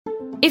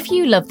If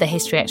you love the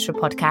History Extra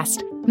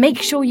podcast,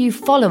 make sure you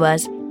follow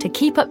us to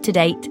keep up to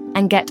date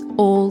and get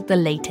all the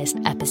latest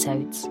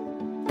episodes.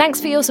 Thanks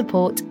for your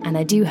support, and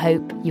I do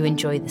hope you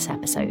enjoy this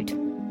episode.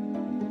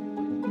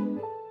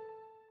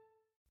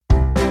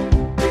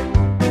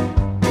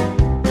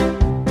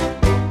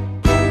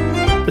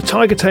 The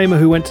Tiger Tamer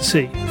Who Went to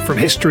Sea, from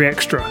History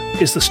Extra,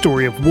 is the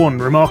story of one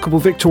remarkable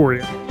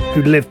Victorian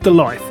who lived the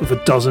life of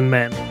a dozen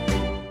men.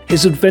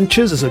 His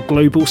adventures as a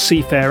global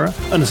seafarer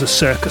and as a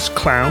circus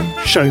clown,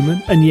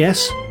 showman, and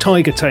yes,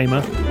 Tiger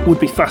Tamer would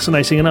be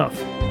fascinating enough.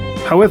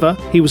 However,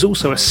 he was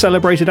also a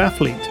celebrated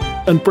athlete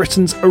and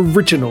Britain's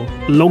original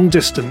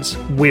long-distance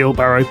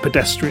wheelbarrow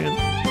pedestrian.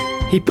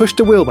 He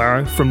pushed a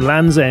wheelbarrow from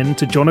Land's End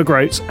to John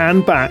O'Groats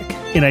and back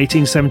in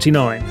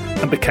 1879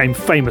 and became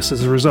famous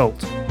as a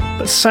result.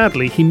 But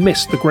sadly, he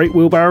missed the great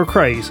wheelbarrow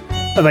craze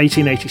of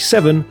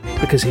 1887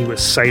 because he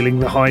was sailing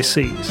the high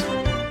seas.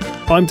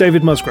 I'm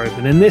David Musgrove,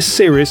 and in this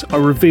series I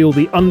reveal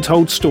the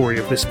untold story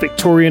of this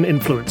Victorian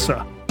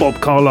influencer, Bob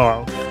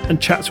Carlyle,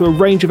 and chat to a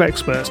range of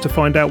experts to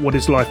find out what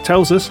his life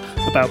tells us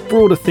about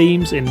broader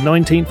themes in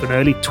 19th and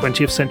early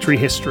 20th century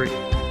history.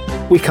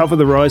 We cover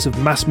the rise of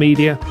mass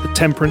media, the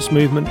temperance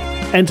movement,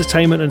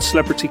 entertainment and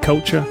celebrity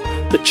culture,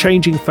 the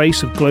changing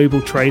face of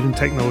global trade and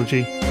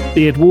technology,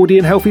 the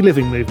Edwardian healthy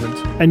living movement,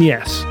 and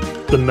yes,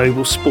 the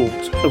noble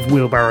sport of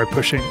wheelbarrow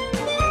pushing.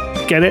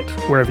 Get it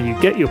wherever you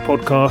get your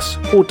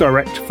podcasts or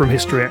direct from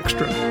History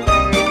Extra.